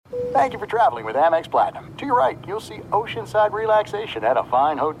Thank you for traveling with Amex Platinum. To your right, you'll see oceanside relaxation at a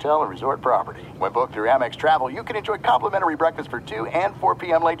fine hotel and resort property. When booked through Amex Travel, you can enjoy complimentary breakfast for 2 and 4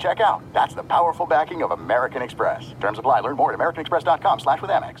 p.m. late checkout. That's the powerful backing of American Express. Terms apply. Learn more at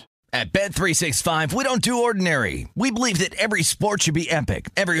americanexpress.com/withAmex. At Bet365, we don't do ordinary. We believe that every sport should be epic.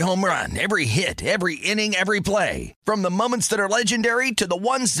 Every home run, every hit, every inning, every play. From the moments that are legendary to the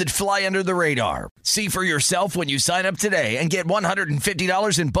ones that fly under the radar. See for yourself when you sign up today and get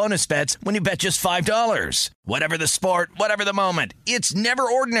 $150 in bonus bets when you bet just $5. Whatever the sport, whatever the moment, it's never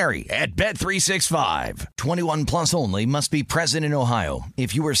ordinary at Bet365. 21 plus only. Must be present in Ohio.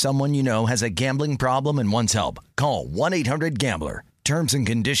 If you or someone you know has a gambling problem and wants help, call 1-800-GAMBLER. Terms and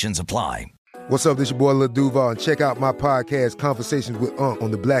conditions apply. What's up, this your boy Lil Duval, and check out my podcast, Conversations with Unc,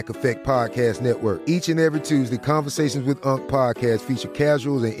 on the Black Effect Podcast Network. Each and every Tuesday, Conversations with Unc podcast feature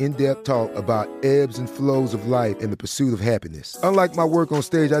casual and in-depth talk about ebbs and flows of life and the pursuit of happiness. Unlike my work on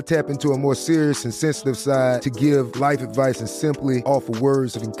stage, I tap into a more serious and sensitive side to give life advice and simply offer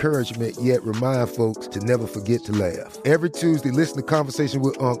words of encouragement, yet remind folks to never forget to laugh. Every Tuesday, listen to Conversation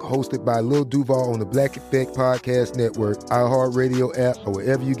with Unc, hosted by Lil Duval on the Black Effect Podcast Network, iHeartRadio app, or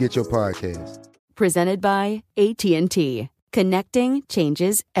wherever you get your podcasts. Presented by AT&T. Connecting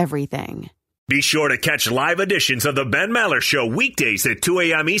changes everything. Be sure to catch live editions of The Ben Maller Show weekdays at 2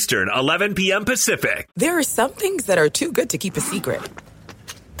 a.m. Eastern, 11 p.m. Pacific. There are some things that are too good to keep a secret.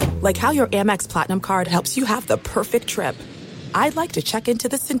 Like how your Amex Platinum card helps you have the perfect trip. I'd like to check into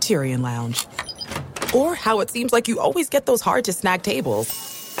the Centurion Lounge. Or how it seems like you always get those hard-to-snag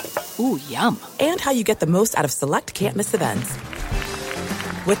tables. Ooh, yum. And how you get the most out of select can't-miss events.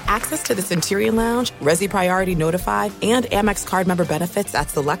 With access to the Centurion Lounge, Resi Priority Notified, and Amex card member benefits at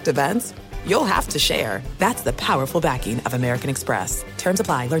select events, you'll have to share. That's the powerful backing of American Express. Terms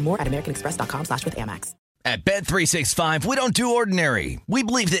apply. Learn more at americanexpress.com/withAmex. At Bet365, we don't do ordinary. We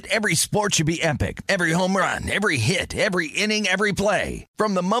believe that every sport should be epic. Every home run, every hit, every inning, every play.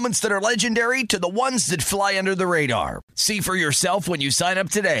 From the moments that are legendary to the ones that fly under the radar. See for yourself when you sign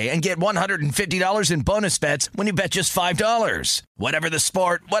up today and get $150 in bonus bets when you bet just $5. Whatever the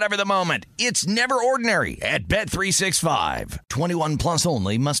sport, whatever the moment, it's never ordinary at Bet365. 21 plus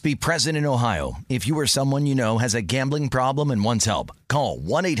only. Must be present in Ohio. If you or someone you know has a gambling problem and wants help, call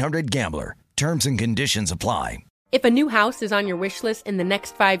 1-800-GAMBLER. Terms and conditions apply. If a new house is on your wish list in the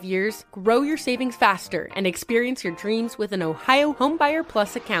next 5 years, grow your savings faster and experience your dreams with an Ohio Homebuyer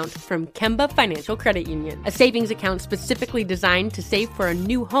Plus account from Kemba Financial Credit Union. A savings account specifically designed to save for a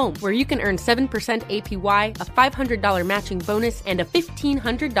new home where you can earn 7% APY, a $500 matching bonus, and a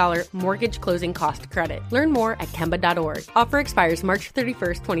 $1,500 mortgage closing cost credit. Learn more at Kemba.org. Offer expires March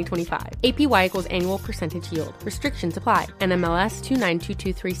 31st, 2025. APY equals annual percentage yield. Restrictions apply. NMLS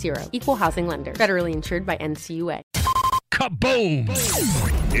 292230. Equal housing lender. Federally insured by NCUA. Kaboom!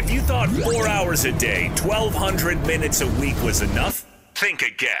 If you thought 4 hours a day, 1,200 minutes a week was enough, think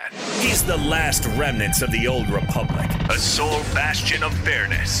again. He's the last remnants of the old republic, a sole bastion of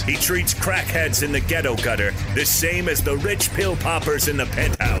fairness. He treats crackheads in the ghetto gutter the same as the rich pill poppers in the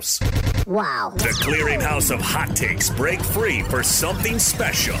penthouse. Wow. The clearinghouse of hot takes break free for something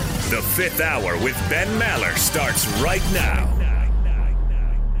special. The Fifth Hour with Ben Maller starts right now.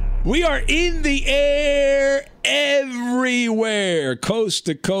 We are in the air everywhere, coast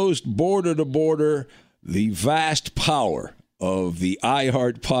to coast, border to border. The vast power of the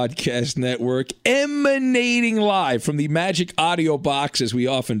iHeart Podcast Network emanating live from the magic audio box, as we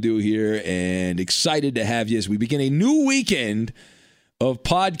often do here, and excited to have you as we begin a new weekend of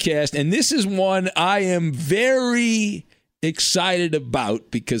podcast. And this is one I am very excited about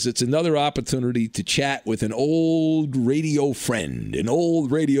because it's another opportunity to chat with an old radio friend,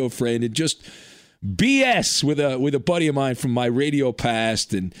 and just BS with a buddy of mine from my radio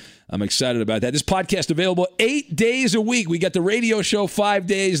past, and I'm excited about that. This podcast available 8 days a week. We got the radio show 5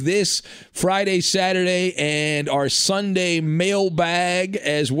 days, this Friday, Saturday, and our Sunday mailbag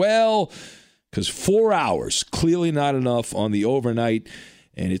as well, because 4 hours, clearly not enough on the overnight,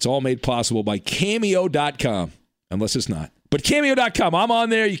 and it's all made possible by Cameo.com. Unless it's not. But Cameo.com, I'm on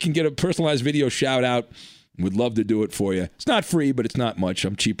there. You can get a personalized video shout out. Would love to do it for you. It's not free, but it's not much.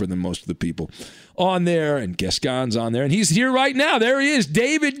 I'm cheaper than most of the people on there. And Gascon's on there. And he's here right now. There he is.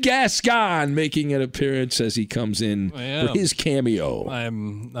 David Gascon making an appearance as he comes in for his cameo.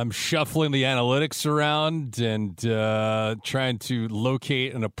 I'm shuffling the analytics around and trying to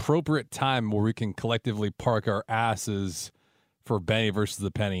locate an appropriate time where we can collectively park our asses for Benny versus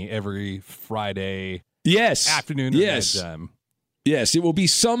the Penny every Friday. Yes. Afternoon. Yes. Bedtime. Yes, it will be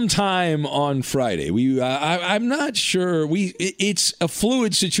sometime on Friday. I'm not sure. It's a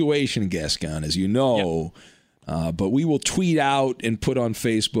fluid situation, Gascon, as you know. But we will tweet out and put on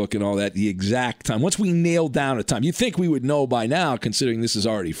Facebook and all that the exact time. Once we nail down a time, you'd think we would know by now, considering this is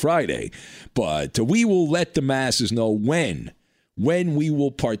already Friday. But we will let the masses know when we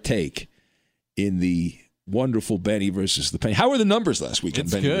will partake in the wonderful Benny versus the Penny. How were the numbers last weekend?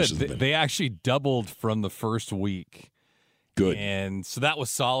 It's Benny good. versus the Penny? They actually doubled from the first week. Good. And so that was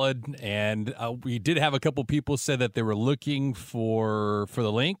solid. And we did have a couple people say that they were looking for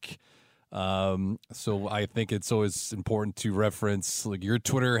the link. So I think it's always important to reference like your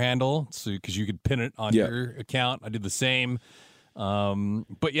Twitter handle, so because you could pin it on your account. I did the same.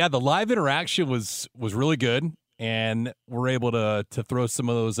 But yeah, the live interaction was really good, and we're able to throw some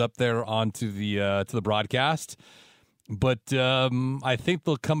of those up there onto the to the broadcast. But I think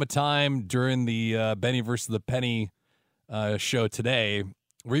there'll come a time during the Benny versus the Penny show today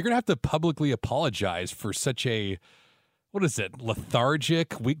where you're gonna have to publicly apologize for such a, what is it,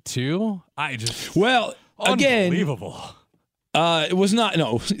 lethargic week 2? Well, again, unbelievable. It was not.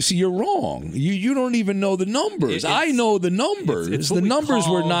 No, see, you're wrong. You don't even know the numbers. I know the numbers. It's the numbers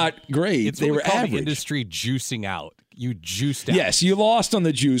were not great. It's they what were we call average. the industry juicing out. You juiced out. Yes, you lost on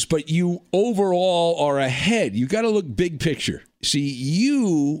the juice, but you overall are ahead. You got to look big picture. See,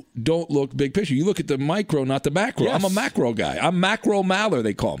 you don't look big picture. You look at the micro, not the macro. Yes. I'm a macro guy. I'm Macro Maller,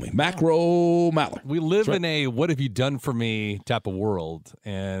 they call me. Macro Maller. We live in a what have you done for me type of world,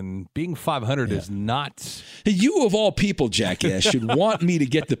 and being 500 is not. You, of all people, jackass, should want me to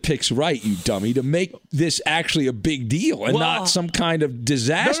get the picks right, you dummy, to make this actually a big deal and not some kind of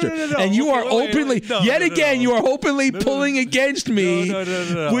disaster. No. And you are openly, you are openly No. pulling against me,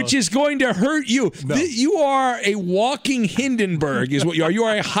 No. which is going to hurt you. No. You are a walking Hindenburg, is what you are. You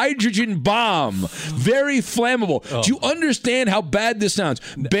are a hydrogen bomb, very flammable. Oh. Do you understand how bad this sounds?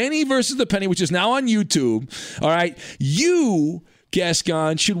 Benny versus the Penny, which is now on YouTube. All right, you,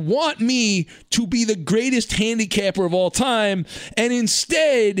 Gascon, should want me to be the greatest handicapper of all time, and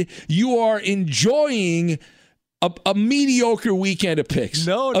instead you are enjoying a mediocre weekend of picks.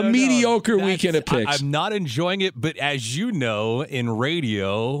 Mediocre weekend of picks. I'm not enjoying it, but as you know, in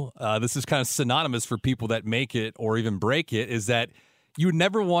radio, this is kind of synonymous for people that make it or even break it, is that you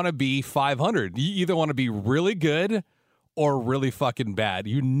never want to be 500. You either want to be really good or really fucking bad.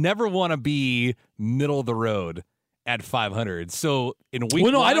 You never want to be middle of the road at 500. So in week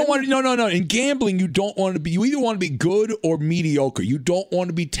well, no, one, I don't want to. No. In gambling, you don't want to be. You either want to be good or mediocre. You don't want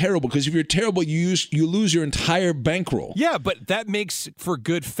to be terrible, because if you're terrible, you lose your entire bankroll. Yeah, but that makes for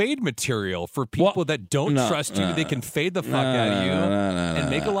good fade material for people that don't trust you. They can fade the fuck out of you and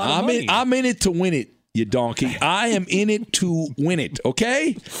make a lot of money. I'm in it to win it, you donkey. I am in it to win it,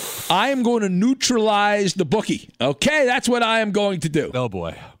 okay? I am going to neutralize the bookie, okay? That's what I am going to do. Oh,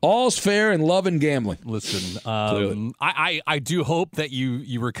 boy. All's fair in love and gambling. Listen, I do hope that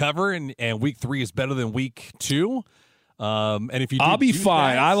you recover, and week 3 is better than week 2. And if you do, I'll be do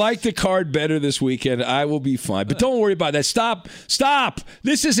fine. that, I like the card better this weekend. I will be fine. But don't worry about that. Stop.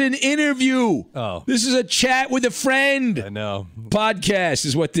 This is an interview. Oh. This is a chat with a friend. I know. Podcast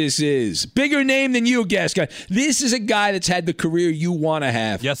is what this is. Bigger name than you, Gascon. This is a guy that's had the career you want to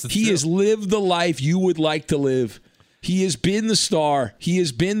have. Yes, it's he true. has lived the life you would like to live. He has been the star. He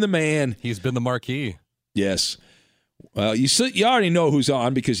has been the man. He's been the marquee. Yes. Well, you already know who's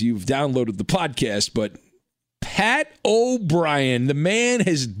on because you've downloaded the podcast, but Pat O'Brien, the man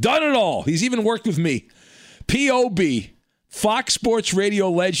has done it all. He's even worked with me. P.O.B., Fox Sports Radio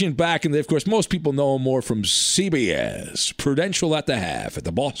legend back in the, of course, most people know him more from CBS, Prudential at the half, at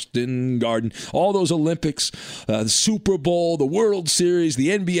the Boston Garden, all those Olympics, the Super Bowl, the World Series, the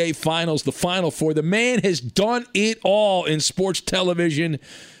NBA Finals, the Final Four. The man has done it all in sports television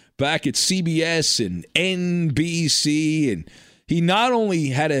back at CBS and NBC, and he not only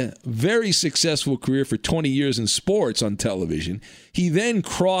had a very successful career for 20 years in sports on television, he then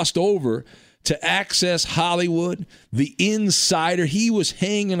crossed over to Access Hollywood, The Insider. He was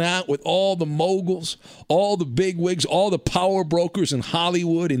hanging out with all the moguls, all the bigwigs, all the power brokers in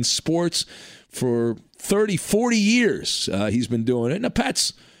Hollywood in sports for 30, 40 years. He's been doing it. Now,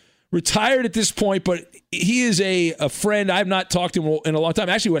 Pat's retired at this point, but he is a friend. I've not talked to him in a long time.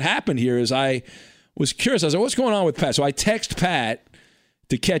 Actually, what happened here is I was curious. I was like, what's going on with Pat? So I text Pat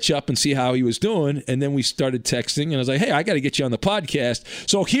to catch up and see how he was doing, and then we started texting, and I was like, hey, I got to get you on the podcast.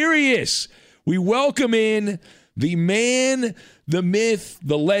 So here he is. We welcome in the man, the myth,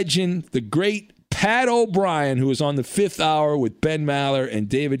 the legend, the great Pat O'Brien, who is on the 5th Hour with Ben Maller and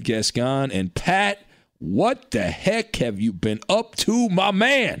David Gascon. And Pat, what the heck have you been up to, my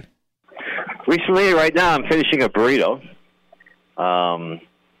man? Recently, right now, I'm finishing a burrito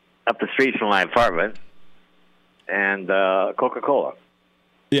up the street from my apartment, and Coca-Cola.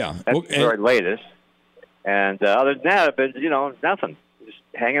 Yeah. That's the very latest. And other than that, I've been, nothing. Just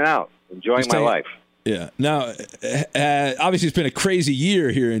hanging out, enjoying my life. Yeah. Now, obviously, it's been a crazy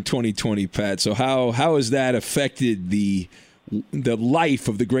year here in 2020, Pat. So how has that affected the life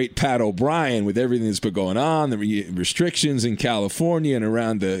of the great Pat O'Brien with everything that's been going on, the restrictions in California and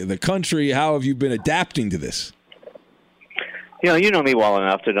around the country? How have you been adapting to this? You know me well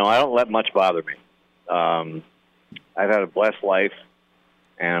enough to know I don't let much bother me. I've had a blessed life,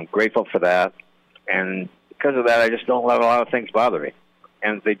 and I'm grateful for that. And because of that, I just don't let a lot of things bother me.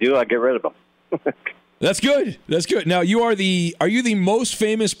 And if they do, I get rid of them. That's good. That's good. Now, are you the most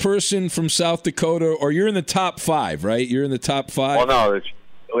famous person from South Dakota, or you're in the top 5, right? You're in the top 5? Well, no.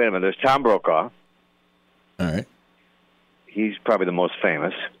 Wait a minute. There's Tom Brokaw. All right. He's probably the most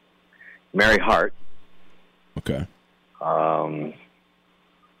famous. Mary Hart. Okay. I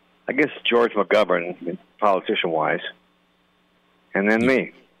guess George McGovern, politician-wise. And then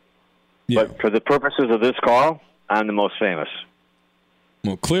me. Yeah. But for the purposes of this call, I'm the most famous.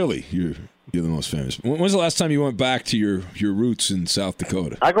 Well, clearly, you're the most famous. When was the last time you went back to your roots in South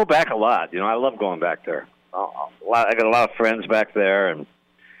Dakota? I go back a lot. I love going back there. I got a lot of friends back there, and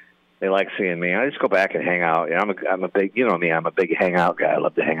they like seeing me. I just go back and hang out. I'm a big, me, I'm a big hangout guy. I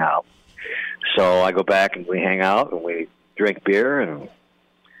love to hang out. So I go back and we hang out and we drink beer and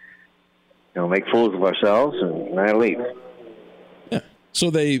make fools of ourselves, and then I leave. Yeah.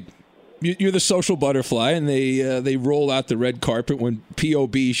 So you're the social butterfly, and they roll out the red carpet when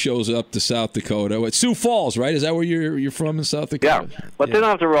P.O.B. shows up to South Dakota. It's Sioux Falls, right? Is that where you're from in South Dakota? Yeah, but they don't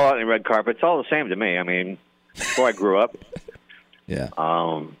have to roll out any red carpet. It's all the same to me. I mean, before I grew up, yeah.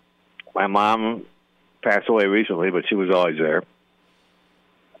 My mom passed away recently, but she was always there.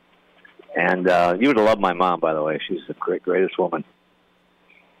 And you would have loved my mom, by the way. She's the greatest woman.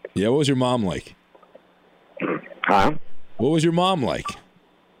 Yeah, what was your mom like? Huh? What was your mom like?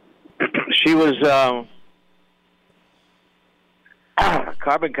 She was a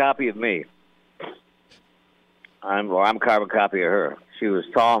carbon copy of me. I'm carbon copy of her. She was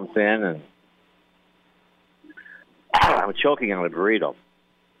tall and thin, and I'm choking on a burrito.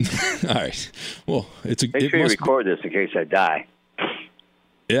 All right. Well, Make sure you record this in case I die.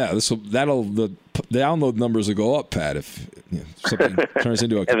 Yeah, the download numbers will go up, Pat, if something turns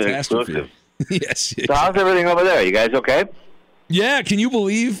into a catastrophe. Yes. So how's everything over there? You guys okay? Yeah, can you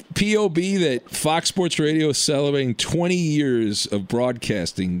believe, P.O.B., that Fox Sports Radio is celebrating 20 years of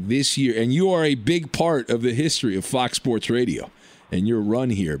broadcasting this year, and you are a big part of the history of Fox Sports Radio and your run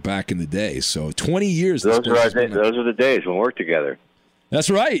here back in the day. So 20 years. Those are the days when we worked together. That's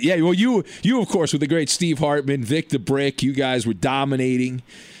right. Yeah, well, you of course, with the great Steve Hartman, Vic the Brick, you guys were dominating.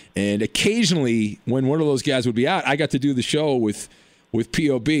 And occasionally, when one of those guys would be out, I got to do the show with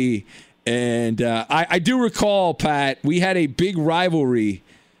P.O.B., and I do recall, Pat, we had a big rivalry.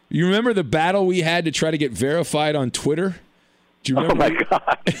 You remember the battle we had to try to get verified on Twitter? Do you remember? Oh, my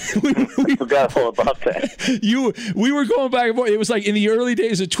God. I forgot all about that. We were going back and forth. It was like in the early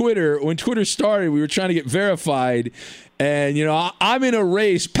days of Twitter. When Twitter started, we were trying to get verified. And, I'm in a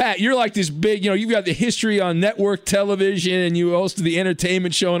race. Pat, you're like this big, you've got the history on network television, and you hosted the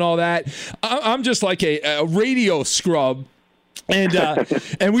entertainment show and all that. I'm just like a radio scrub. And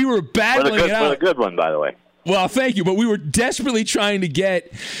and we were battling it out. For a good one, by the way. Well, thank you, but we were desperately trying to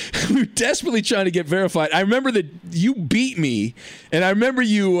get verified. I remember that you beat me, and I remember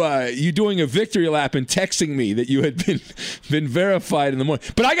you doing a victory lap and texting me that you had been verified in the morning.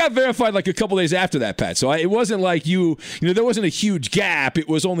 But I got verified like a couple days after that, Pat. So it wasn't like there wasn't a huge gap. It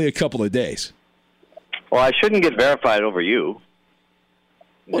was only a couple of days. Well, I shouldn't get verified over you.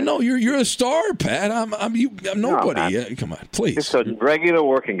 Well, no, you're a star, Pat. I'm nobody. No, come on, please. Just a regular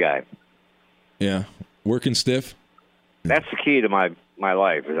working guy. Yeah, working stiff. That's the key to my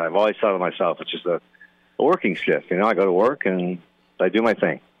life. Is I've always thought of myself. It's just a working stiff. I go to work and I do my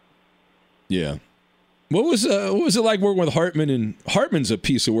thing. Yeah. What was it like working with Hartman? And Hartman's a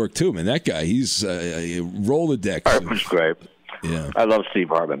piece of work too, man. That guy, he's a Rolodex. Hartman's great. Yeah, I love Steve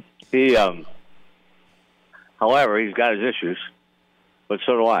Hartman. He, however, he's got his issues. But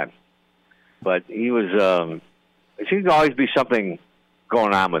so do I. But he was, it seems to always be something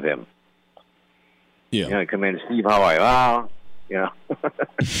going on with him. Yeah. Come in, Steve, how are you?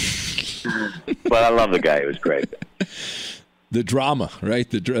 But I love the guy. He was great. The drama, right?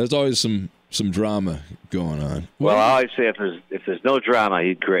 There's always some drama going on. Well, I always say if there's no drama,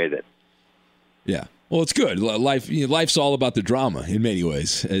 he'd create it. Yeah. Well, it's good. Life's all about the drama in many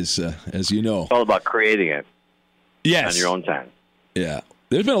ways, as you know. It's all about creating it. Yes. On your own time. Yeah.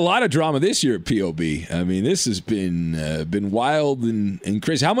 There's been a lot of drama this year at P.O.B. I mean, this has been wild and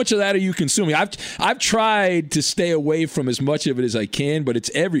crazy. How much of that are you consuming? I've tried to stay away from as much of it as I can, but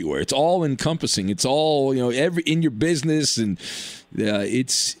it's everywhere. It's all encompassing. It's all in your business, and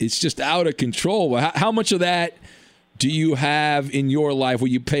it's just out of control. How much of that do you have in your life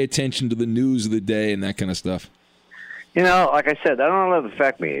where you pay attention to the news of the day and that kind of stuff? Like I said, I don't let it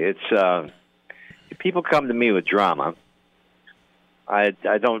affect me. It's if people come to me with drama, I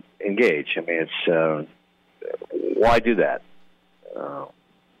don't engage. I mean, it's why do that?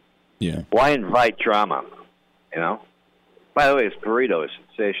 Yeah. Why invite drama? By the way, this burrito is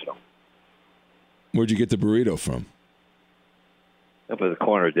sensational. Where'd you get the burrito from? Up at the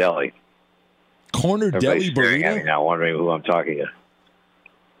corner deli. Corner deli burrito? At me now, wondering who I'm talking to.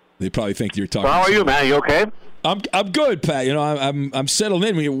 They probably think you're talking. So how are you, man? You okay? I'm good, Pat. I'm settled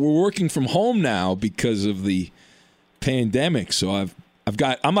in. We're working from home now because of the pandemic. So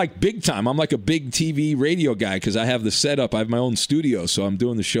I'm like big time. I'm like a big TV radio guy because I have the setup. I have my own studio, so I'm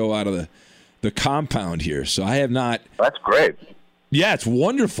doing the show out of the compound here. So I have not. That's great. Yeah, it's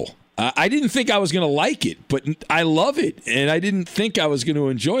wonderful. I didn't think I was going to like it, but I love it, and I didn't think I was going to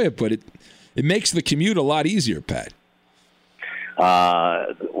enjoy it, but it makes the commute a lot easier, Pat.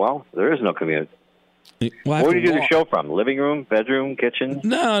 Well, there is no commute. Well, where do you do the show from? Living room, bedroom, kitchen?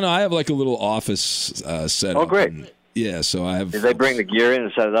 No. I have like a little office set up. Oh, great. Yeah, so I have. Did they bring the gear in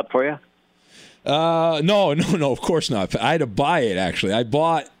and set it up for you? No, of course not. I had to buy it, actually.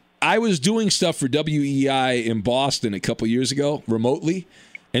 I was doing stuff for WEI in Boston a couple years ago, remotely.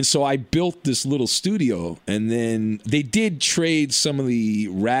 And so I built this little studio, and then they did trade some of the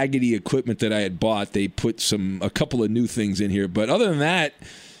raggedy equipment that I had bought. They put a couple of new things in here. But other than that,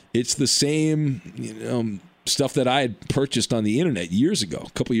 it's the same, stuff that I had purchased on the internet years ago, a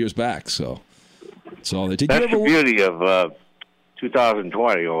couple of years back. So it's all there. That's the beauty of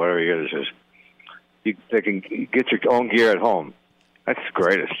 2020 or whatever year this is. They can get your own gear at home. That's the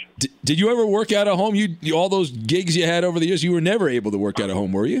greatest. Did you ever work out at home? You all those gigs you had over the years, you were never able to work out at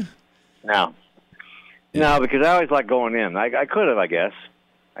home, were you? No. Yeah. No, because I always like going in. I could have, I guess.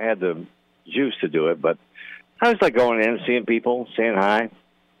 I had the juice to do it, but I always like going in, seeing people, saying hi,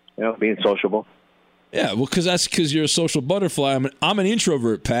 being sociable. Yeah, well, because you're a social butterfly. I'm an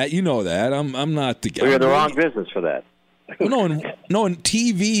introvert, Pat. You know that. I'm not the guy. Well, you're the wrong business for that. Well, no, and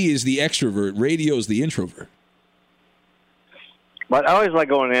TV is the extrovert. Radio is the introvert. But I always like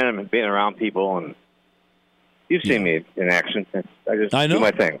going in and being around people, and you've seen me in action. I know. Do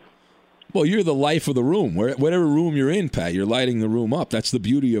my thing. Well, you're the life of the room. Whatever room you're in, Pat, you're lighting the room up. That's the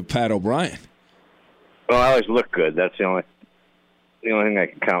beauty of Pat O'Brien. Well, I always look good. That's the only thing I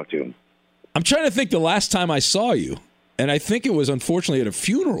can count to. I'm trying to think the last time I saw you, and I think it was unfortunately at a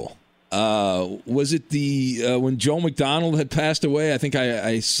funeral. Was it when Joe McDonald had passed away? I think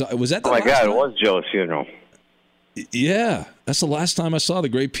I saw. Was that the last time? It was Joe's funeral. Yeah, that's the last time I saw the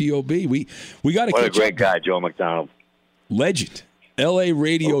great P.O.B. We got to. What a great guy, Joe McDonald. Legend, L.A.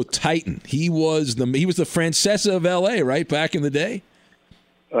 radio titan. He was the Francesa of L.A. right back in the day.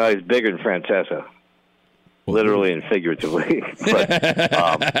 He's bigger than Francesa, literally and figuratively. But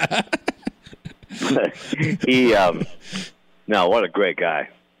no, what a great guy.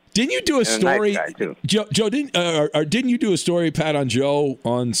 Didn't you do a story, nice guy too. Joe? Didn't you do a story, Pat, on Joe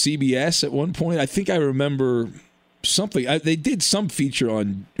on CBS at one point? I think I remember something. They did some feature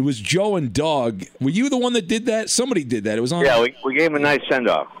on. It was Joe and Doug. Were you the one that did that? Somebody did that. It was on. Yeah, we gave him a nice send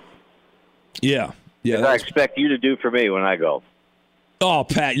off. Yeah. As I expect you to do for me when I go. Oh,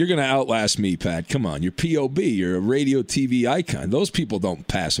 Pat, you're going to outlast me, Pat. Come on, you're P.O.B. You're a radio TV icon. Those people don't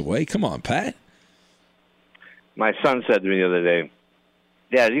pass away. Come on, Pat. My son said to me the other day,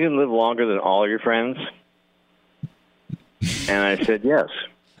 Dad, you can live longer than all your friends? And I said, yes.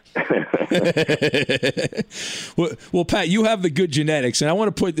 Well, Pat, you have the good genetics, and I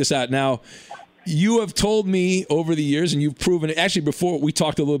want to point this out. Now, you have told me over the years, and you've proven it. Actually, before we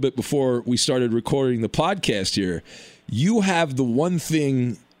talked a little bit before we started recording the podcast here, you have the one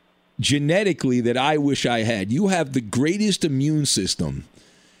thing genetically that I wish I had. You have the greatest immune system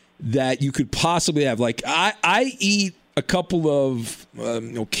that you could possibly have. Like, I eat a couple of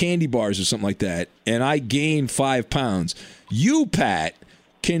candy bars or something like that, and I gain 5 pounds. You, Pat,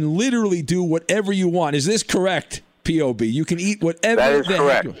 can literally do whatever you want. Is this correct, P.O.B.? You can eat whatever. That is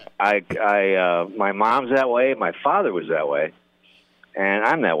correct. My mom's that way. My father was that way, and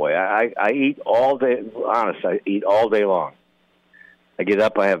I'm that way. I eat all day. Honest, I eat all day long. I get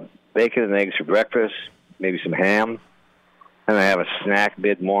up. I have bacon and eggs for breakfast, maybe some ham, and I have a snack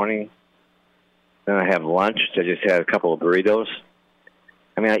mid-morning. Then I have lunch. I just had a couple of burritos.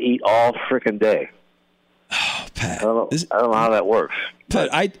 I mean, I eat all frickin' day. Oh, Pat, I don't know how that works. Pat,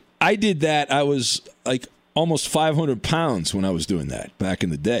 I did that. I was like almost 500 pounds when I was doing that back in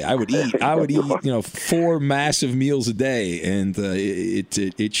the day. I would eat 4 massive meals a day, and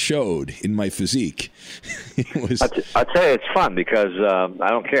it showed in my physique. I'll tell you, it's fun because I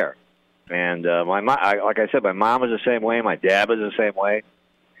don't care. And like I said, my mom was the same way. My dad was the same way.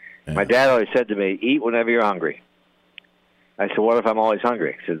 Yeah. My dad always said to me, "Eat whenever you're hungry." I said, "What if I'm always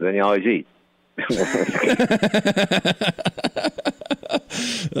hungry?" He said, "Then you always eat."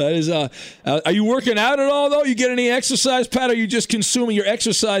 That is, are you working out at all, though? You get any exercise, Pat, or are you just consuming your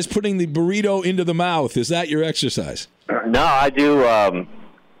exercise, putting the burrito into the mouth? Is that your exercise? No, I do an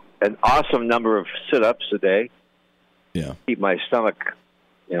awesome number of sit-ups a day. Yeah. Keep my stomach,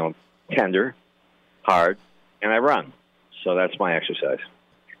 tender, hard, and I run. So that's my exercise.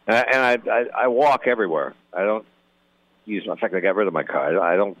 And I walk everywhere. I don't use in fact, I got rid of my car.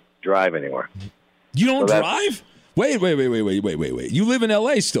 I don't drive anymore. You don't drive? Wait. You live in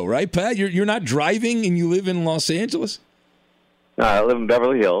L.A. still, right, Pat? You're not driving and you live in Los Angeles? No, I live in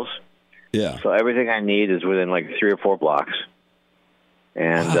Beverly Hills. Yeah. So everything I need is within like 3 or 4 blocks.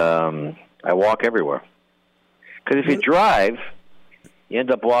 And I walk everywhere. Because if you drive, you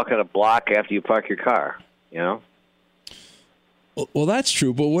end up walking a block after you park your car, Well, that's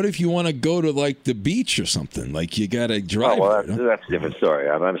true, but what if you want to go to, like, the beach or something? Like, you got to drive. Oh, well, that's a different story.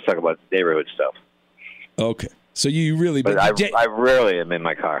 I'm just talking about neighborhood stuff. Okay. So you really... But I rarely am in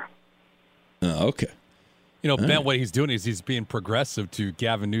my car. Oh, okay. Ben, what he's doing is he's being progressive to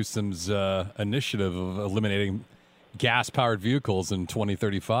Gavin Newsom's initiative of eliminating gas-powered vehicles in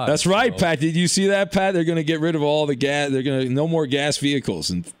 2035. That's right, Pat. Did you see that, Pat? They're going to get rid of all the gas. They're going to no more gas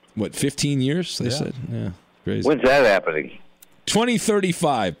vehicles in, 15 years, they said? Yeah, crazy. When's that happening?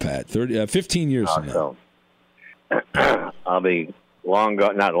 2035, Pat. 15 years from now. So I'll be long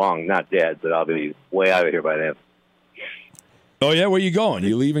gone, not dead, but I'll be way out of here by then. Oh, yeah? Where you going?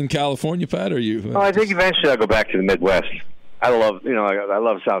 You leaving California, Pat, or you? I think eventually I'll go back to the Midwest. I love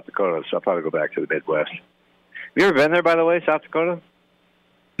South Dakota, so I'll probably go back to the Midwest. Have you ever been there, by the way, South Dakota?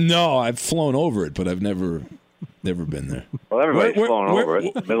 No, I've flown over it, but I've never been there. Well, everybody's flown over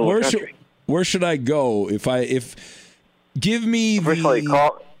it. Middle of the country. Where should I go give me First of all,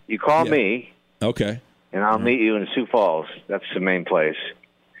 you call me. Okay. And I'll meet you in Sioux Falls. That's the main place.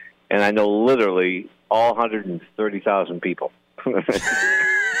 And I know literally all 130,000 people.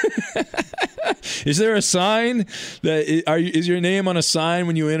 Is there a sign is your name on a sign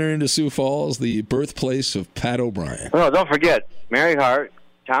when you enter into Sioux Falls, the birthplace of Pat O'Brien? No, don't forget Mary Hart,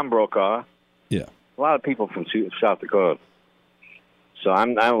 Tom Brokaw. Yeah. A lot of people from South Dakota. So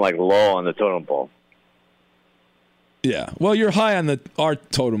I'm like low on the totem pole. Yeah. Well, you're high on our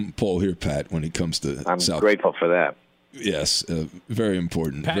totem pole here, Pat, when it comes to I'm South. grateful for that. Yes. Very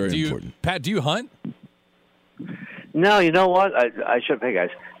important. Pat, very important. Pat, do you hunt? No, you know what? I should. Hey, guys.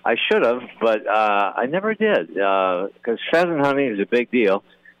 I should have, but I never did because pheasant hunting is a big deal.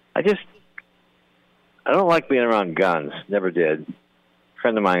 I don't like being around guns. Never did. A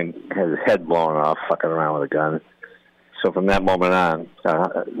friend of mine had his head blown off fucking around with a gun. So from that moment on,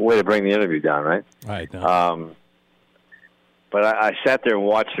 way to bring the interview down, right? Right. No. But I sat there and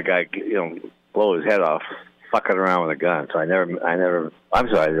watched the guy, blow his head off, fucking around with a gun. So I never. I'm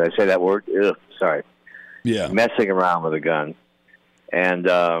sorry. Did I say that word? Ugh, sorry. Yeah. Messing around with a gun. And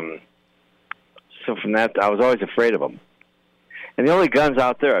so from that, I was always afraid of them. And the only guns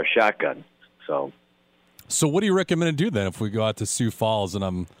out there are shotguns. So what do you recommend to do then if we go out to Sioux Falls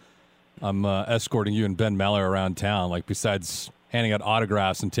and I'm escorting you and Ben Meller around town? Like besides handing out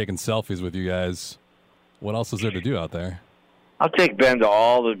autographs and taking selfies with you guys, what else is there to do out there? I'll take Ben to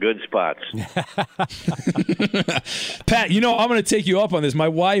all the good spots. Pat, I'm going to take you up on this. My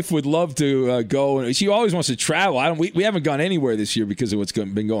wife would love to go. She always wants to travel. We haven't gone anywhere this year because of what's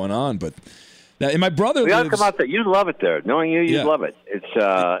been going on. But and my brother lives. Come out there. You'd love it there. Knowing you, you'd love it.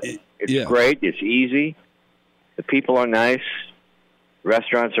 It's great. It's easy. The people are nice.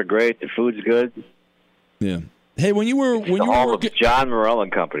 Restaurants are great. The food's good. Yeah. Hey, when you were working, John Morell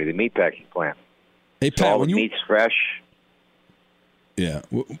and Company, the meatpacking plant. Hey, Pat, all the meat's fresh. Yeah.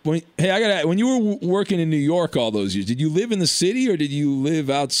 When you were working in New York all those years, did you live in the city or did you live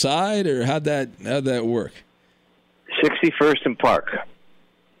outside, or how'd that work? 61st and Park.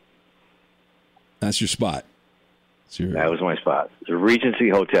 That's your spot. That was my spot. It was a Regency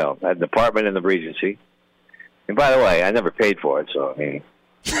Hotel. I had an apartment in the Regency. And by the way, I never paid for it, so I mean,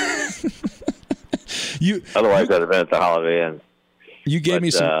 otherwise I'd have been at the Holiday Inn. You gave me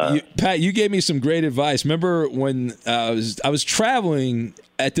Pat. You gave me some great advice. Remember when I was traveling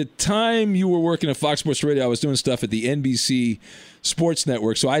at the time you were working at Fox Sports Radio? I was doing stuff at the NBC Sports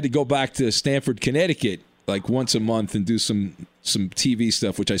Network, so I had to go back to Stamford, Connecticut like once a month and do some TV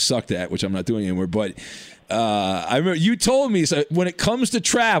stuff, which I sucked at, which I'm not doing anymore. But I remember you told me when it comes to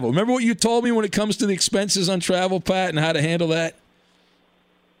travel. Remember what you told me when it comes to the expenses on travel, Pat, and how to handle that?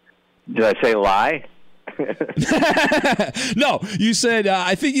 Did I say lie? No, you said.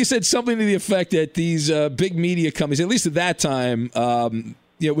 I think you said something to the effect that these big media companies, at least at that time,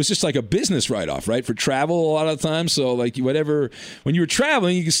 it was just like a business write-off, right, for travel a lot of the time. So, like, whatever, when you were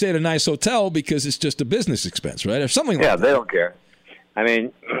traveling, you could stay at a nice hotel because it's just a business expense, right, or something like that. Yeah, they don't care. I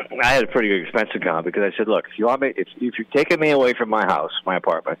mean, I had a pretty good expense account because I said, look, if you're taking me away from my house, my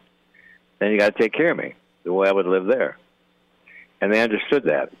apartment, then you got to take care of me the way I would live there. And they understood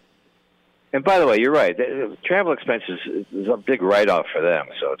that. And by the way, you're right. Travel expenses is a big write-off for them,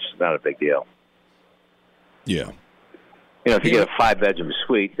 so it's not a big deal. Yeah. You know, if you get a 5-bedroom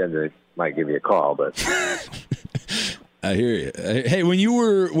suite, then they might give you a call. But I hear you. Hey, when you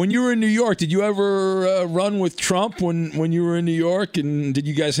were in New York, did you ever run with Trump when you were in New York? And did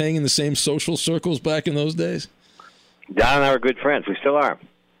you guys hang in the same social circles back in those days? Don and I were good friends. We still are.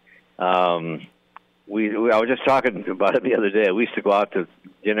 I was just talking about it the other day. We used to go out to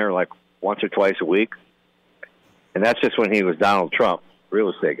dinner like once or twice a week, and that's just when he was Donald Trump,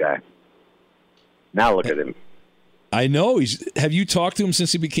 real estate guy. Now look at him. I know. Have you talked to him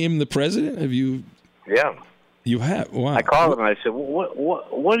since he became the president? Have you? Yeah. You have? Wow. I called him and I said,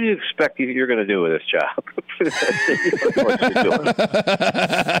 what do you expect you're going to do with this job?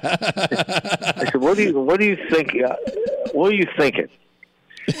 I said, what do you think? What are you thinking?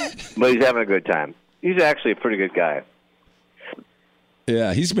 But he's having a good time. He's actually a pretty good guy.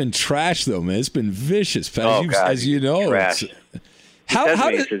 Yeah, he's been trash though, man. It's been vicious, Pat. God, as you know. Trash. How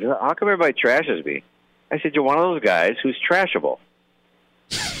come everybody trashes me? I said, you're one of those guys who's trashable.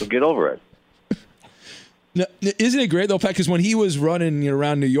 So get over it. No, isn't it great though, Pat? Because when he was running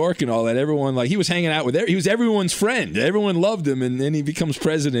around New York and all that, everyone he was hanging out with. He was everyone's friend. Everyone loved him, and then he becomes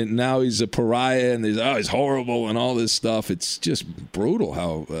president. And now he's a pariah, and he's horrible and all this stuff. It's just brutal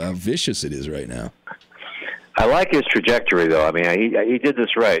how vicious it is right now. I like his trajectory, though. I mean, he did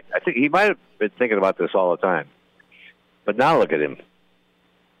this right. I think he might have been thinking about this all the time. But now look at him.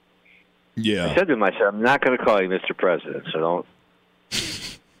 Yeah. I said to him, I'm not going to call you Mr. President, so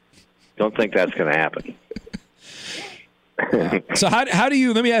don't think that's going to happen. So how do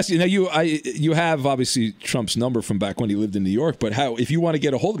you? Let me ask you. Now you have obviously Trump's number from back when he lived in New York. But if you want to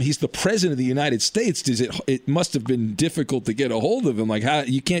get a hold of him, he's the president of the United States. It must have been difficult to get a hold of him. Like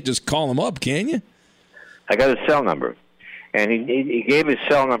you can't just call him up, can you? I got his cell number, and he gave his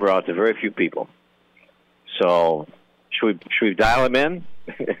cell number out to very few people. So should we dial him in?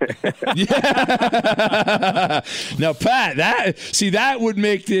 Yeah. Now, Pat, that would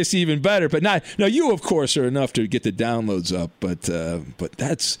make this even better. But you of course are enough to get the downloads up. But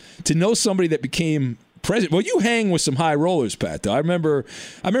that's to know somebody that became president. Well, you hang with some high rollers, Pat. Though I remember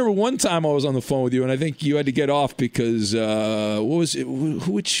one time I was on the phone with you, and I think you had to get off because what was it?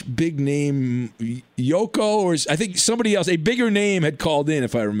 Which big name? Yoko, or I think somebody else, a bigger name, had called in.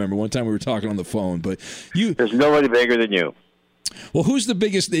 If I remember, one time we were talking on the phone. But there's nobody bigger than you. Well, who's the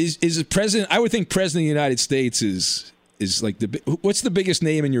biggest? Is the president? I would think president of the United States is like what's the biggest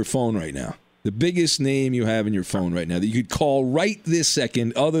name in your phone right now? The biggest name you have in your phone right now that you could call right this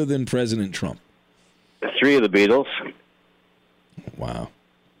second, other than President Trump. 3 of the Beatles. Wow.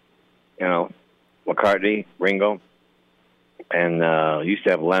 You know, McCartney, Ringo, and used to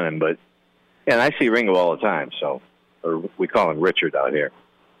have Lennon, and I see Ringo all the time. So, or we call him Richard out here.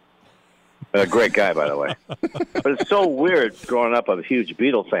 A great guy, by the way. But it's so weird growing up. I'm a huge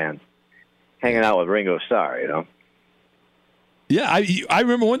Beatle fan, hanging out with Ringo Starr, you know? Yeah, I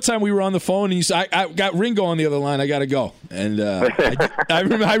remember one time we were on the phone and you said, I got Ringo on the other line. I got to go. And I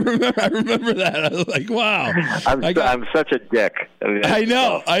remember that. I was like, wow. I'm such a dick. I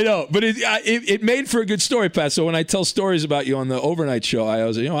know. But it made for a good story, Pat. So when I tell stories about you on the overnight show, I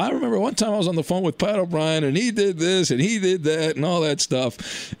was, I remember one time I was on the phone with Pat O'Brien and he did this and he did that and all that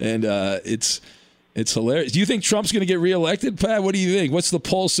stuff. And it's hilarious. Do you think Trump's going to get reelected, Pat? What do you think? What's the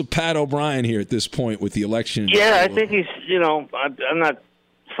pulse of Pat O'Brien here at this point with the election? Yeah, I think he's, I'm not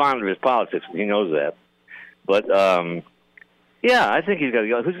fond of his politics. He knows that. But, yeah, I think he's got to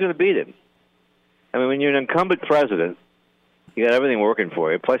go. Who's going to beat him? I mean, when you're an incumbent president, you got everything working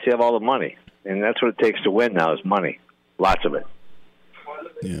for you. Plus, you have all the money. And that's what it takes to win now is money. Lots of it.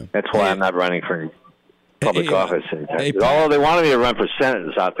 Yeah. That's why I'm not running for any public office anytime. Although they wanted me to run for Senate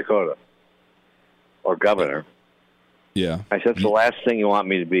in South Dakota. Or governor. Yeah. I said, the last thing you want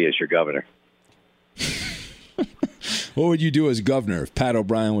me to be is your governor. What would you do as governor? If Pat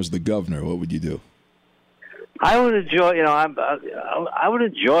O'Brien was the governor, what would you do? I would enjoy, I would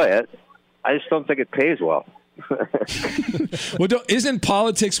enjoy it. I just don't think it pays well. Well, isn't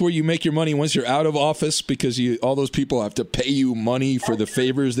politics where you make your money once you're out of office because all those people have to pay you money for the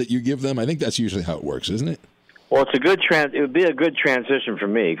favors that you give them? I think that's usually how it works, isn't it? Well, it's a good it would be a good transition for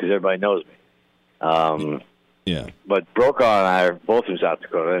me because everybody knows me. Yeah. But Brokaw and I are both from South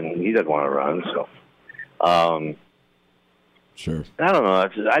Dakota, and he doesn't want to run. So, sure. I don't know.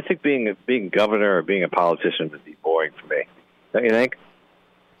 I think being governor or being a politician would be boring for me. Don't you think?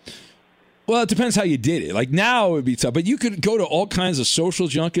 Well, it depends how you did it. Like now it would be tough, but you could go to all kinds of social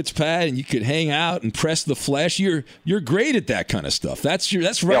junkets, Pat, and you could hang out and press the flesh. You're great at that kind of stuff. That's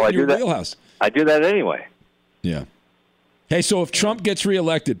right in your wheelhouse. I do that anyway. Yeah. Hey, so if Trump gets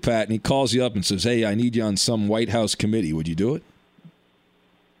reelected, Pat, and he calls you up and says, "Hey, I need you on some White House committee," would you do it?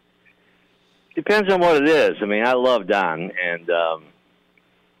 Depends on what it is. I mean, I love Don, and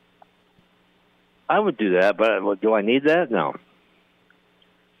I would do that, but do I need that? No.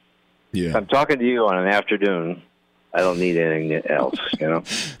 Yeah. If I'm talking to you on an afternoon, I don't need anything else, you know?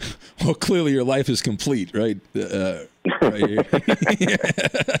 Well, clearly your life is complete, right? Right here.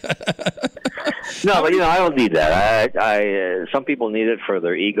 No, but, I don't need that. I some people need it for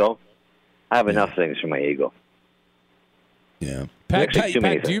their ego. I have enough things for my ego. Yeah. Pat,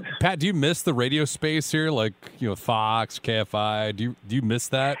 do you miss the radio space here, like Fox, KFI? Do you miss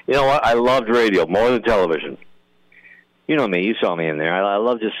that? You know what? I loved radio more than television. You know me. You saw me in there. I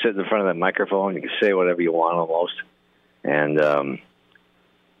love just sitting in front of that microphone. You can say whatever you want almost, and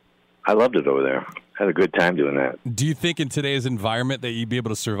I loved it over there. Had a good time doing that. Do you think in today's environment that you'd be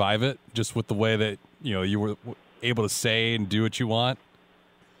able to survive it, just with the way that you were able to say and do what you want?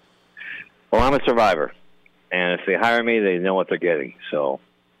 Well, I'm a survivor. And if they hire me, they know what they're getting. So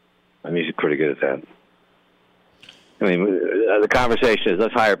I'm usually pretty good at that. I mean, the conversation is,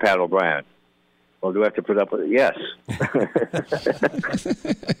 let's hire Pat O'Brien. Well, do I have to put up with it? Yes.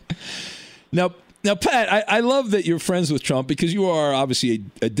 Now, Pat, I love that you're friends with Trump because you are obviously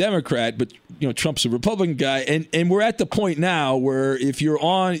a Democrat, but Trump's a Republican guy, and we're at the point now where if you're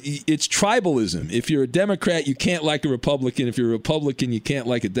it's tribalism. If you're a Democrat, you can't like a Republican. If you're a Republican, you can't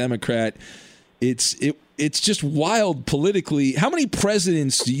like a Democrat. It's just wild politically. How many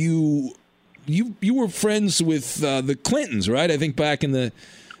presidents do you were friends with the Clintons, right? I think back in the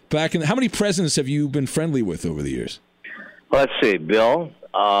how many presidents have you been friendly with over the years? Let's see, Bill,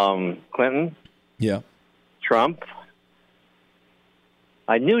 Clinton, yeah, Trump.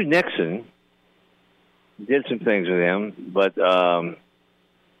 I knew Nixon, did some things with him, but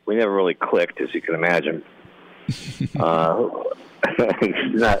we never really clicked, as you can imagine. He's not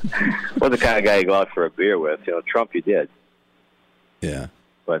the kind of guy you go out for a beer with. Trump you did. Yeah.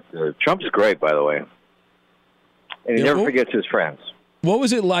 But Trump's great, by the way. And he never forgets his friends. What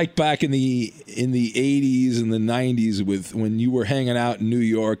was it like back in the 80s and the 90s when you were hanging out in New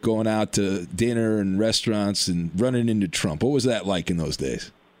York, going out to dinner and restaurants and running into Trump? What was that like in those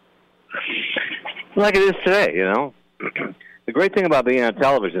days? Like it is today, The great thing about being on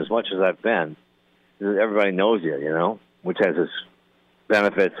television, as much as I've been, is that everybody knows you, which has its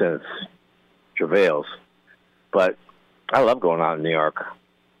benefits and its travails. But I love going out in New York.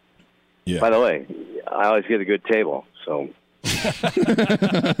 Yeah. By the way, I always get a good table, so...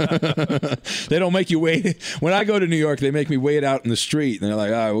 They don't make you wait. When I go to New York, they make me wait out in the street, and they're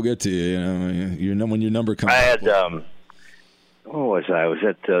like, "All right, we'll get to you. When your number comes." I had where was I? I was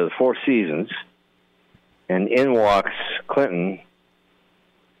at the Four Seasons, and in walks Clinton,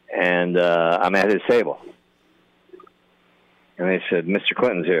 and I'm at his table, and they said, "Mr.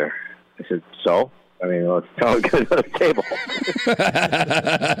 Clinton's here." I said, "So?" I mean, let's tell him to get another table.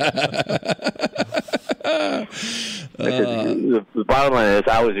 I said, the bottom line is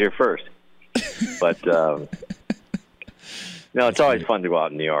I was here first. But, no, it's always fun to go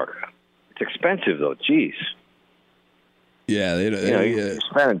out in New York. It's expensive, though. Jeez. Yeah. You're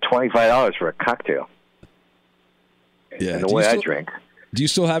spending $25 for a cocktail. Yeah. And the way I drink. Do you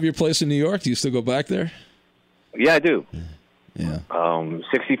still have your place in New York? Do you still go back there? Yeah, I do. Yeah.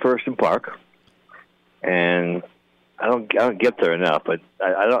 61st and Park. And I don't get there enough, but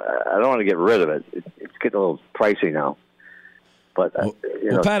I don't want to get rid of it. It's getting a little pricey now. But well,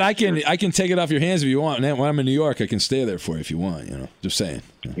 Pat, I can take it off your hands if you want. And when I'm in New York, I can stay there for you if you want. Just saying.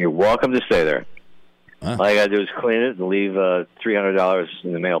 You're welcome to stay there. Huh? All you got to do is clean it and leave $300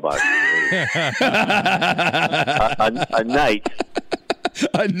 in the mailbox. a night.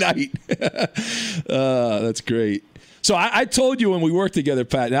 A night. That's great. So I told you when we worked together,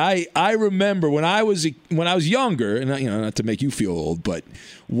 Pat. And I remember when I was younger, and not to make you feel old, but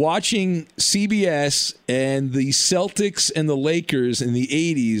watching CBS and the Celtics and the Lakers in the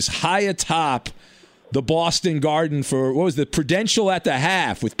 '80s high atop the Boston Garden for, what was the Prudential at the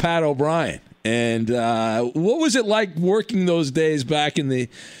half with Pat O'Brien. And what was it like working those days back in the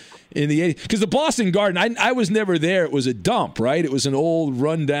 80s? Because the Boston Garden, I was never there. It was a dump, right? It was an old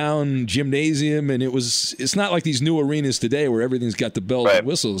rundown gymnasium, and it's not like these new arenas today where everything's got the bells and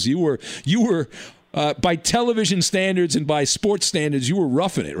whistles. You were by television standards and by sports standards, you were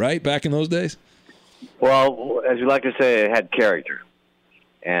roughing it, right, back in those days? Well, as you like to say, it had character.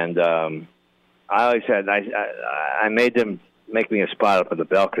 And I always had, I made them make me a spot up at the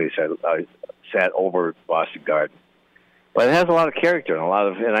balcony, so I sat over Boston Garden. But it has a lot of character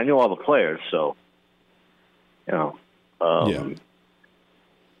and I knew all the players, so, you know.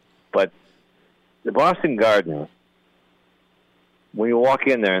 But the Boston Garden, when you walk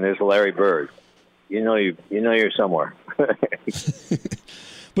in there and there's a Larry Bird, you know you're somewhere.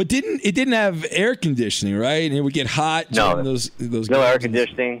 But it didn't have air conditioning, right? And it would get hot during those no air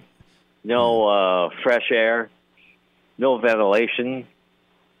conditioning, no fresh air, no ventilation.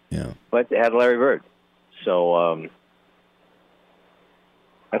 Yeah. But it had Larry Bird. So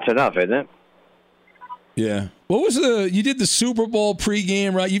that's enough, isn't it? Yeah. What was you did the Super Bowl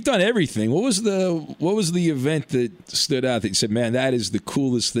pregame, right? You've done everything. What was the event that stood out that you said, man, that is the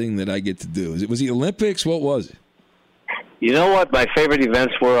coolest thing that I get to do? Was the Olympics? What was it? You know what? My favorite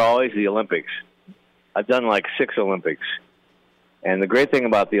events were always the Olympics. I've done like 6 Olympics. And the great thing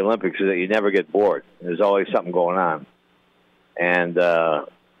about the Olympics is that you never get bored. There's always something going on. And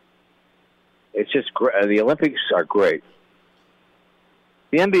it's just great. The Olympics are great.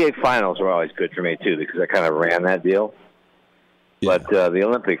 The NBA Finals were always good for me, too, because I kind of ran that deal. Yeah. But the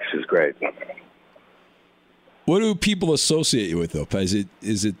Olympics is great. What do people associate you with, though? Is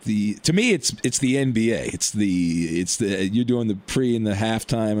it the? To me, it's the NBA. It's the you're doing the pre and the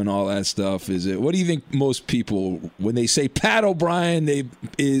halftime and all that stuff. Is it? What do you think most people, when they say Pat O'Brien,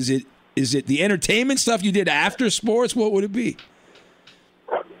 is it the entertainment stuff you did after sports? What would it be?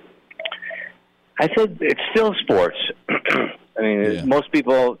 I said it's still sports. I mean, most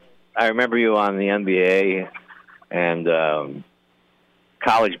people. I remember you on the NBA and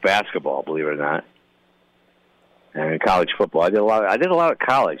college basketball. Believe it or not. And in college football, I did a lot of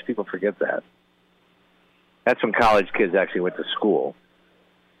college. People forget that. That's when college kids actually went to school.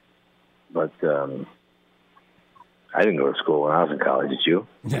 But I didn't go to school when I was in college. Did you?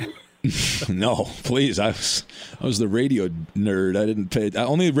 No, please. I was the radio nerd. I didn't pay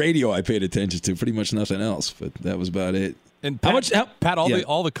only radio I paid attention to. Pretty much nothing else. But that was about it. And Pat,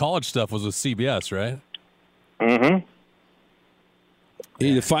 all the college stuff was with CBS, right? Mm-hmm.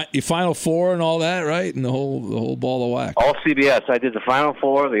 Your Final Four and all that, right? And the whole ball of wax. All CBS. I did the Final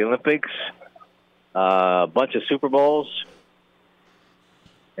Four, the Olympics, a bunch of Super Bowls,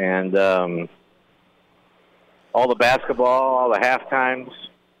 and all the basketball, all the halftimes,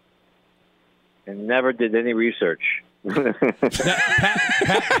 and never did any research. Now,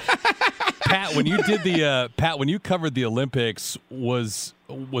 Pat, when you did when you covered the Olympics, was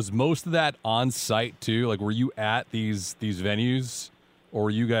most of that on site too? Like, were you at these venues? Or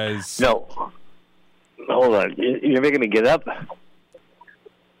you guys... No. Hold on. You're making me get up?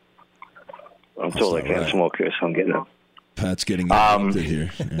 I'm told I can't smoke here, so I'm getting up. Pat's getting interrupted here.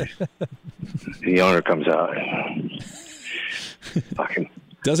 Yeah. The owner comes out. Fucking...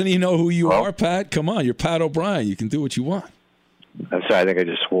 Doesn't he know who you are, Pat? Come on. You're Pat O'Brien. You can do what you want. I'm sorry. I think I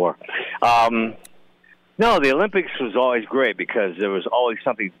just swore. No, the Olympics was always great because there was always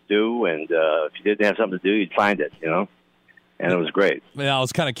something to do, and if you didn't have something to do, you'd find it, you know? And it was great. Yeah, I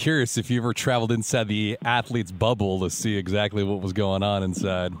was kind of curious if you ever traveled inside the athlete's bubble to see exactly what was going on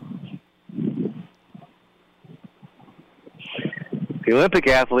inside. The Olympic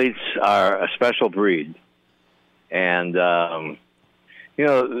athletes are a special breed. And, the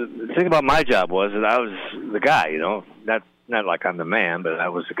thing about my job was that I was the guy, you know. Not like I'm the man, but I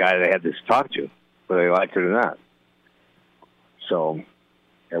was the guy they had to talk to, whether they liked it or not. So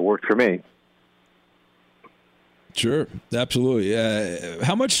it worked for me. Sure, absolutely.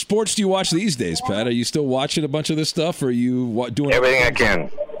 How much sports do you watch these days, Pat? Are you still watching a bunch of this stuff, or are you doing everything I can?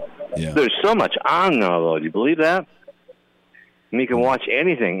 Yeah. There's so much on now, though. Do you believe that? And you can watch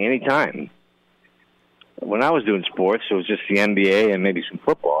anything, anytime. When I was doing sports, it was just the NBA and maybe some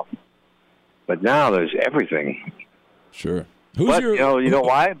football. But now there's everything. Sure. You know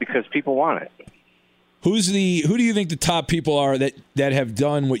why? Because people want it. Who do you think the top people are that have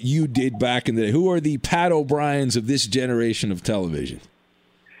done what you did back in the day? Who are the Pat O'Briens of this generation of television?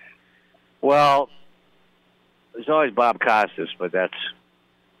 Well, there's always Bob Costas, but that's...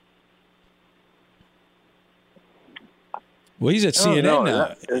 Well, he's at CNN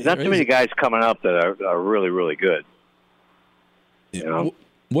now. There's not too many guys coming up that are really, really good. Yeah. You know?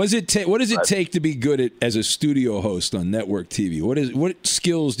 What does it take to be good as a studio host on network TV? What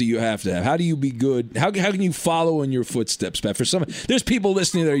skills do you have to have? How do you be good? How can you follow in your footsteps, Pat? There's people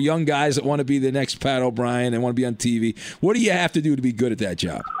listening that are young guys that want to be the next Pat O'Brien and want to be on TV. What do you have to do to be good at that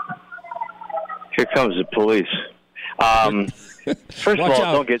job? Here comes the police. First of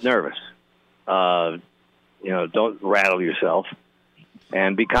all, don't get nervous. Don't rattle yourself,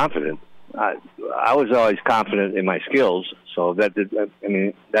 and be confident. I was always confident in my skills, so that's the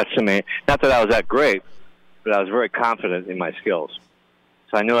main. Not that I was that great, but I was very confident in my skills,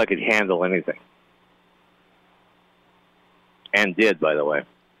 so I knew I could handle anything, and did, by the way.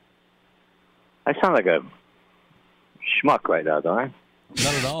 I sound like a schmuck right now, don't I?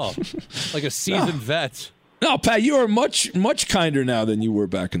 Not at all. Like a seasoned vet. No, Pat, you are much, much kinder now than you were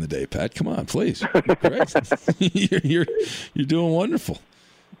back in the day, Pat. Come on, please. You're doing wonderful.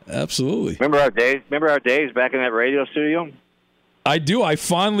 Absolutely. Remember our days back in that radio studio? I do. I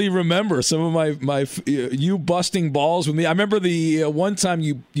fondly remember some of my you busting balls with me. I remember the one time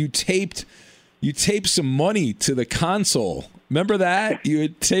you taped some money to the console. Remember that? You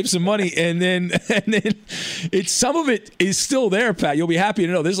had taped some money, and then some of it is still there, Pat. You'll be happy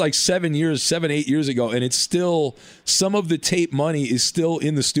to know this is like 7, 8 years ago, and it's still, some of the tape money is still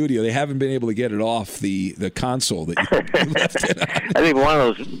in the studio. They haven't been able to get it off the console that you left it on. I think one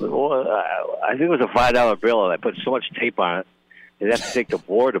of those. I think it was a $5 bill, and I put so much tape on it, they'd have to take the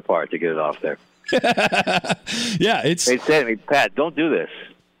board apart to get it off there. Yeah, They said to me, Pat, don't do this.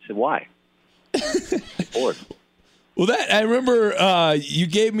 I said, why? Bored. Well, I remember you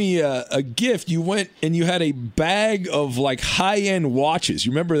gave me a gift. You went and you had a bag of like high-end watches.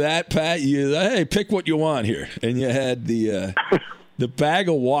 You remember that, Pat? Hey, pick what you want here, and you had the bag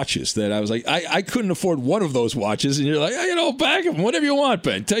of watches that I was like, I couldn't afford one of those watches, and you're like, bag of them, whatever you want,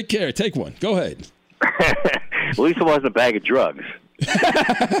 Ben. Take care, take one, go ahead. At least it wasn't a bag of drugs.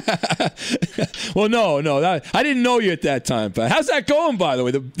 Well, no, I didn't know you at that time, Pat. How's that going, by the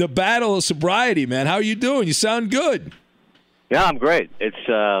way? The battle of sobriety, man. How are you doing? You sound good. Yeah, I'm great. It's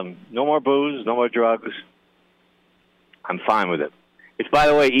no more booze, no more drugs. I'm fine with it. It's, by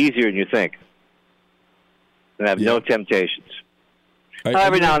the way, easier than you think. And I have no temptations.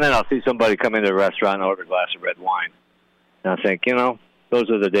 Every now and then I'll see somebody come into a restaurant and order a glass of red wine. And I think, those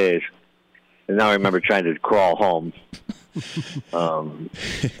are the days. And now I remember trying to crawl home. And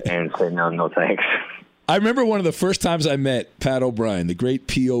say no thanks. I remember one of the first times I met Pat O'Brien, the great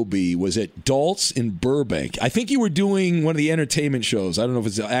P.O.B., was at Dalt's in Burbank. I think you were doing one of the entertainment shows. I don't know if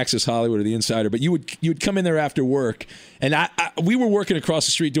it's Access Hollywood or The Insider, but you would come in there after work, and we were working across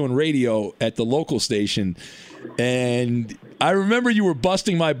the street doing radio at the local station, and I remember you were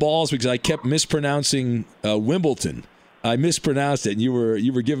busting my balls because I kept mispronouncing Wimbledon. I mispronounced it, and you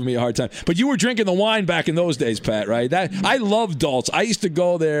were giving me a hard time. But you were drinking the wine back in those days, Pat, right? I love Dalt's. I used to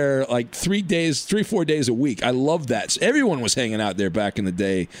go there like 4 days a week. I loved that. So everyone was hanging out there back in the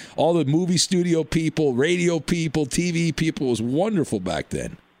day. All the movie studio people, radio people, TV people. It was wonderful back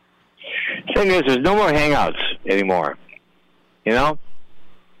then. The thing is, there's no more hangouts anymore. When I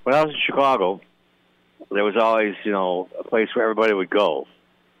was in Chicago, there was always, a place where everybody would go.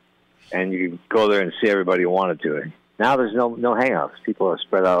 And you could go there and see everybody you wanted to. Now there's no hangouts. People are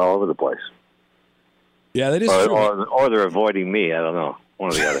spread out all over the place. Yeah, that is true. Or they're avoiding me. I don't know.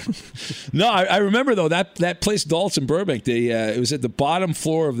 One or the other. No, I remember, though, that place, Dalt's in Burbank, it was at the bottom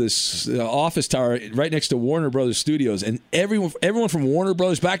floor of this office tower right next to Warner Brothers Studios. And everyone from Warner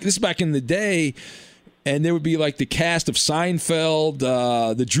Brothers, this is back in the day, and there would be like the cast of Seinfeld,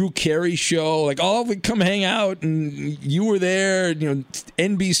 the Drew Carey show, like all would come hang out, and you were there.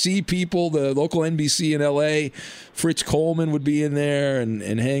 NBC people, the local NBC in LA, Fritz Coleman would be in there and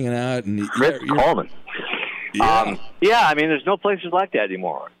hanging out. And Fritz Coleman. Yeah. There's no places like that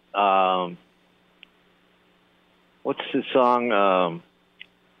anymore. What's the song?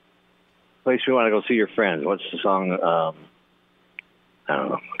 Place we want to go see your friends. What's the song? I don't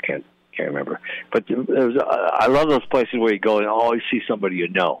know. I can't remember. But I love those places where you go and always see somebody you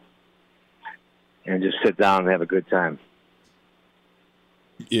know, and just sit down and have a good time.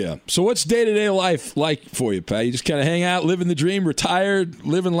 Yeah. So what's day-to-day life like for you, Pat? You just kind of hang out, living the dream, retired,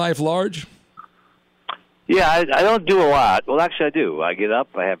 living life large? Yeah, I don't do a lot. Well, actually, I do. I get up,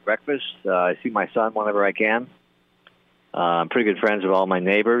 I have breakfast, I see my son whenever I can. I'm pretty good friends with all my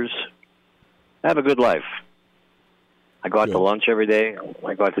neighbors. I have a good life. I go out to lunch every day.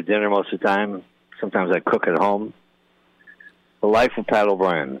 I go out to dinner most of the time. Sometimes I cook at home. The life of Pat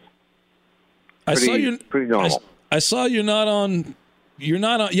O'Brien. Pretty normal. I saw you're not on. You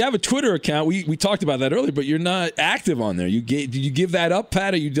have a Twitter account. We talked about that earlier, but you're not active on there. Did you give that up,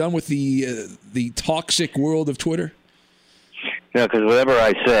 Pat? Are you done with the toxic world of Twitter? No, because whatever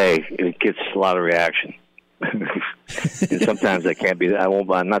I say, it gets a lot of reaction. And sometimes I can't be.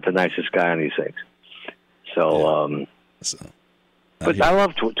 I'm not the nicest guy on these things. So, but I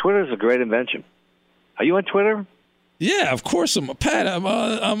love Twitter. Is a great invention. Are you on Twitter? Yeah, of course I'm. Pat,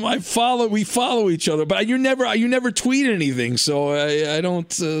 we follow each other, but you never tweet anything, so I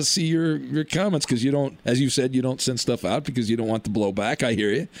don't see your comments because you don't, as you said, you don't send stuff out because you don't want the blowback. I hear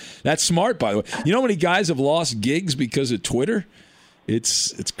you. That's smart, by the way. You know how many guys have lost gigs because of Twitter?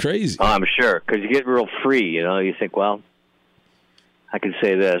 It's crazy. Oh, I'm sure, because you get real free. You know, you think, well, I can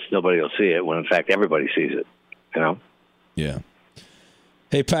say this, nobody will see it, when in fact everybody sees it. You know? Yeah.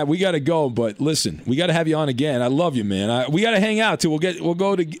 Hey Pat, we got to go, but listen, we got to have you on again. I love you, man. We got to hang out too. We'll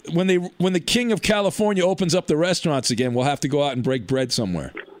go to when the King of California opens up the restaurants again. We'll have to go out and break bread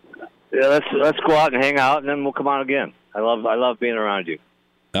somewhere. Yeah, let's go out and hang out, and then we'll come on again. I love being around you.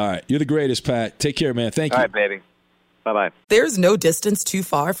 All right, you're the greatest, Pat. Take care, man. Thank you. All right, baby. Bye-bye. There's no distance too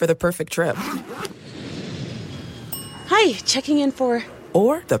far for the perfect trip. Hi, checking in for...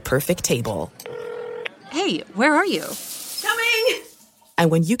 Or the perfect table. Hey, where are you? Coming! And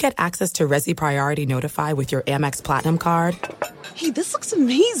when you get access to Resi Priority Notify with your Amex Platinum card... Hey, this looks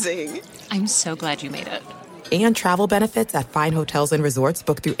amazing. I'm so glad you made it. And travel benefits at fine hotels and resorts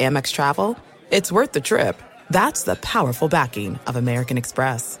booked through Amex Travel, it's worth the trip. That's the powerful backing of American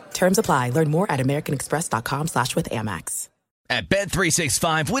Express. Terms apply. Learn more at americanexpress.com/withAmex. At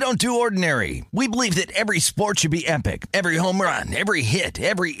Bet365, we don't do ordinary. We believe that every sport should be epic. Every home run, every hit,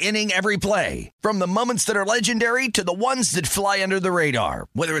 every inning, every play. From the moments that are legendary to the ones that fly under the radar.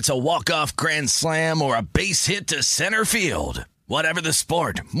 Whether it's a walk-off grand slam or a base hit to center field. Whatever the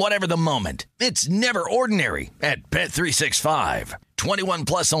sport, whatever the moment. It's never ordinary at Bet365. 21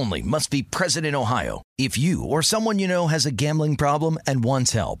 plus only. Must be present in Ohio. If you or someone you know has a gambling problem and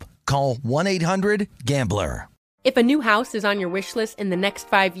wants help, call 1-800-GAMBLER. If a new house is on your wish list in the next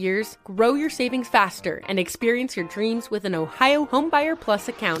 5 years, grow your savings faster and experience your dreams with an Ohio Homebuyer Plus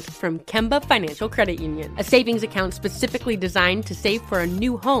account from Kemba Financial Credit Union. A savings account specifically designed to save for a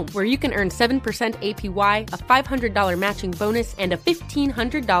new home where you can earn 7% APY, a $500 matching bonus, and a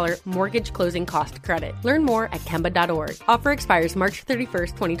 $1,500 mortgage closing cost credit. Learn more at Kemba.org. Offer expires March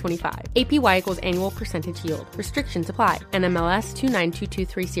 31st, 2025. APY equals annual percentage yield. Restrictions apply. NMLS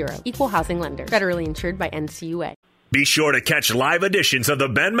 292230. Equal housing lender. Federally insured by NCUA. Be sure to catch live editions of The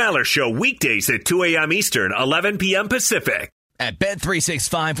Ben Maller Show weekdays at 2 a.m. Eastern, 11 p.m. Pacific. At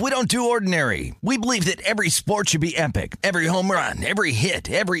Bet365, we don't do ordinary. We believe that every sport should be epic. Every home run, every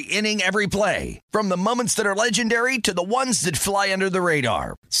hit, every inning, every play. From the moments that are legendary to the ones that fly under the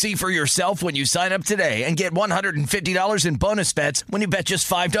radar. See for yourself when you sign up today and get $150 in bonus bets when you bet just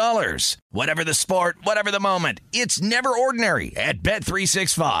 $5. Whatever the sport, whatever the moment, it's never ordinary at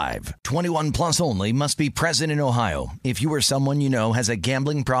Bet365. 21 plus only. Must be present in Ohio. If you or someone you know has a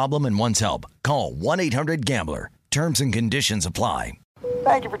gambling problem and wants help, call 1-800-GAMBLER. Terms and conditions apply.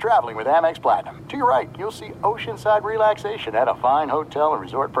 Thank you for traveling with Amex Platinum. To your right, you'll see oceanside relaxation at a fine hotel and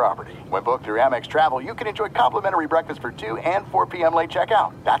resort property. When booked through Amex Travel, you can enjoy complimentary breakfast for 2 and 4 p.m. late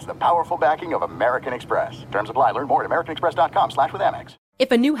checkout. That's the powerful backing of American Express. Terms apply. Learn more at americanexpress.com/withAmex. If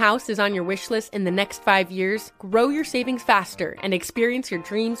a new house is on your wish list in the next 5 years, grow your savings faster and experience your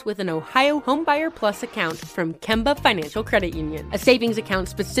dreams with an Ohio Homebuyer Plus account from Kemba Financial Credit Union. A savings account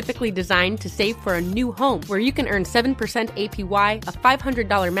specifically designed to save for a new home where you can earn 7% APY, a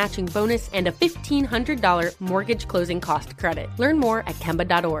 $500 matching bonus, and a $1,500 mortgage closing cost credit. Learn more at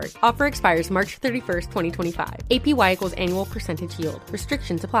Kemba.org. Offer expires March 31st, 2025. APY equals annual percentage yield.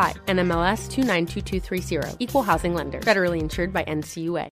 Restrictions apply. NMLS 292230. Equal housing lender. Federally insured by NCUA.